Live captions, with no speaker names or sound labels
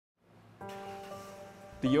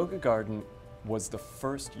The Yoga Garden was the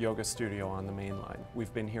first yoga studio on the main line.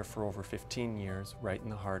 We've been here for over 15 years, right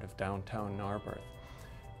in the heart of downtown Narberth.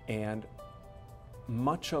 And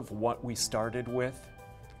much of what we started with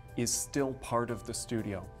is still part of the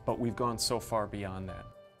studio, but we've gone so far beyond that.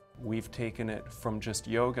 We've taken it from just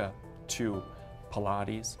yoga to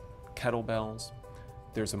Pilates, kettlebells.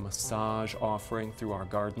 There's a massage offering through our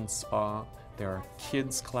garden spa. There are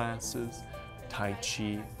kids classes, Tai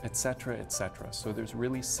Chi, etc., etc. So there's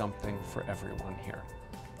really something for everyone here.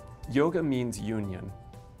 Yoga means union.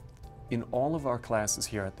 In all of our classes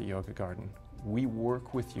here at the Yoga Garden, we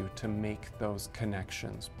work with you to make those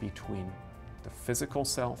connections between the physical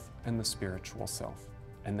self and the spiritual self.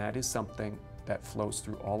 And that is something that flows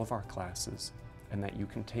through all of our classes and that you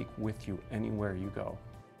can take with you anywhere you go.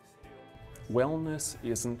 Wellness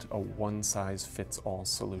isn't a one-size-fits-all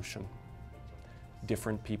solution.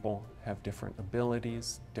 Different people have different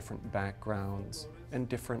abilities, different backgrounds, and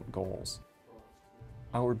different goals.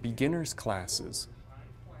 Our beginners classes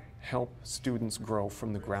help students grow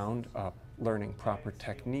from the ground up, learning proper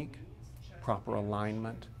technique, proper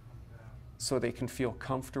alignment, so they can feel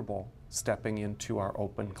comfortable stepping into our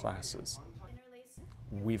open classes.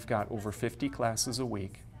 We've got over 50 classes a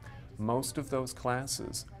week. Most of those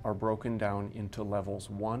classes are broken down into levels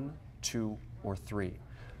 1, 2, or 3.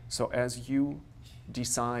 So as you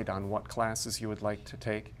decide on what classes you would like to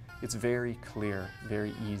take, it's very clear,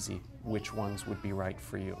 very easy which ones would be right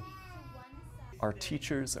for you. Our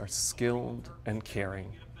teachers are skilled and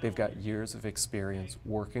caring. They've got years of experience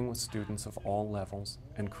working with students of all levels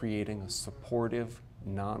and creating a supportive,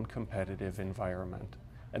 non-competitive environment.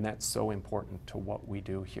 And that's so important to what we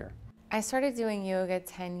do here. I started doing yoga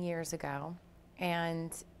 10 years ago,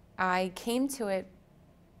 and I came to it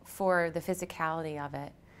for the physicality of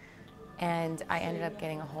it, and I ended up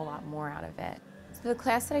getting a whole lot more out of it. So the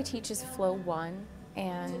class that I teach is Flow 1,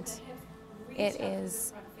 and it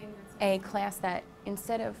is a class that,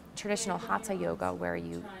 instead of traditional hatha yoga where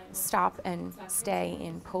you stop and stay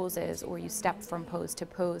in poses or you step from pose to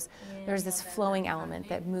pose, there's this flowing element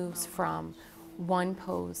that moves from one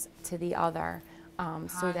pose to the other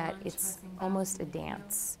so that it's almost a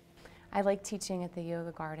dance. I like teaching at the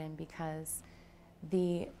Yoga Garden because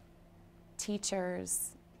the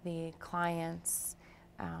teachers, the clients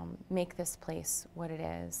make this place what it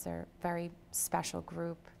is. They're a very special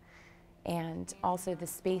group. And also the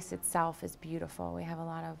space itself is beautiful. We have a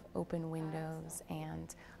lot of open windows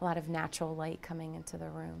and a lot of natural light coming into the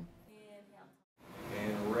room.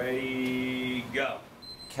 And ready, go.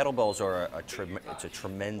 Kettlebells are it's a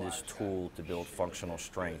tremendous tool to build functional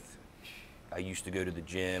strength. I used to go to the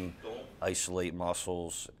gym, isolate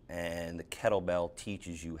muscles, and the kettlebell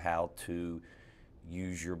teaches you how to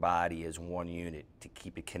use your body as one unit to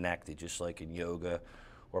keep it connected, just like in yoga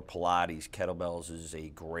or Pilates. Kettlebells is a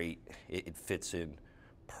great, it fits in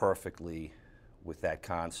perfectly with that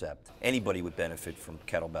concept. Anybody would benefit from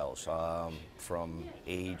kettlebells, from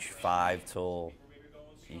age 5 till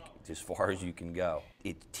as far as you can go.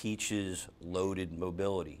 It teaches loaded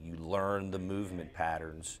mobility. You learn the movement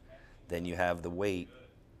patterns, then you have the weight,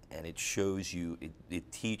 and it shows you, it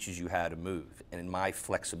teaches you how to move. And my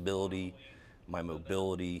flexibility, my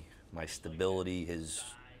mobility, my stability is,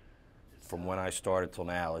 from when I started till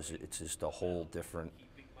now, it's just a whole different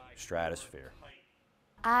stratosphere.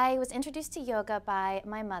 I was introduced to yoga by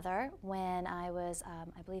my mother when I was,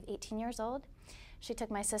 I believe, 18 years old. She took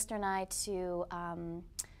my sister and I to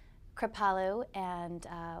Kripalu, and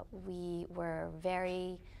we were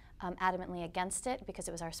very adamantly against it because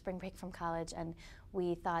it was our spring break from college and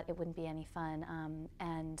we thought it wouldn't be any fun,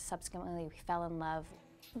 and subsequently we fell in love.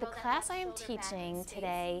 The class I am teaching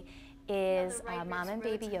today is a mom and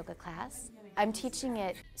baby yoga class. I'm teaching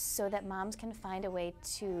it so that moms can find a way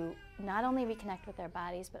to not only reconnect with their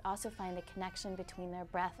bodies, but also find the connection between their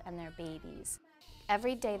breath and their babies.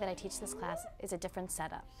 Every day that I teach this class is a different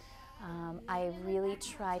setup. I really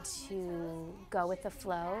try to go with the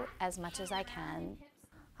flow as much as I can.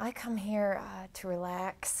 I come here to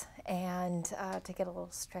relax and to get a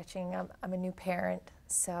little stretching. I'm a new parent,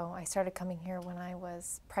 so I started coming here when I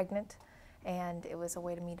was pregnant, and it was a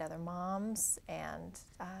way to meet other moms and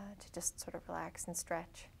to just sort of relax and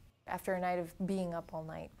stretch. After a night of being up all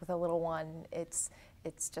night with a little one, it's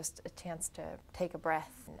just a chance to take a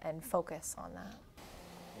breath and focus on that.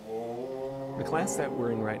 The class that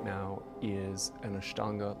we're in right now is an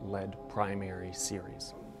Ashtanga-led primary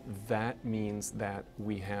series. That means that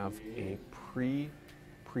we have a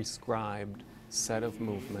prescribed set of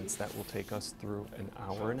movements that will take us through an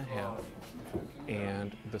hour and a half,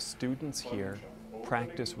 and the students here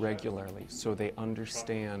practice regularly so they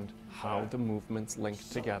understand how the movements link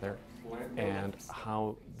together and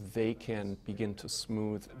how they can begin to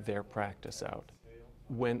smooth their practice out.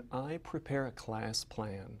 When I prepare a class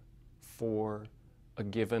plan for a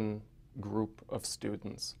given group of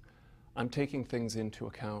students, I'm taking things into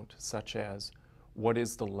account such as what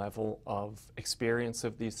is the level of experience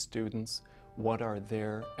of these students, what are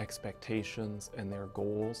their expectations and their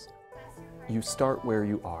goals. You start where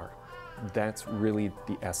you are. That's really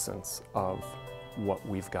the essence of what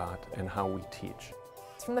we've got and how we teach.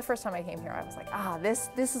 From the first time I came here, I was like,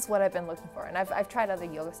 this is what I've been looking for. And I've tried other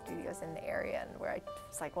yoga studios in the area and where I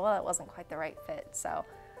was like, well, that wasn't quite the right fit. So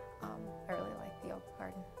I really like the yoga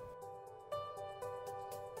garden.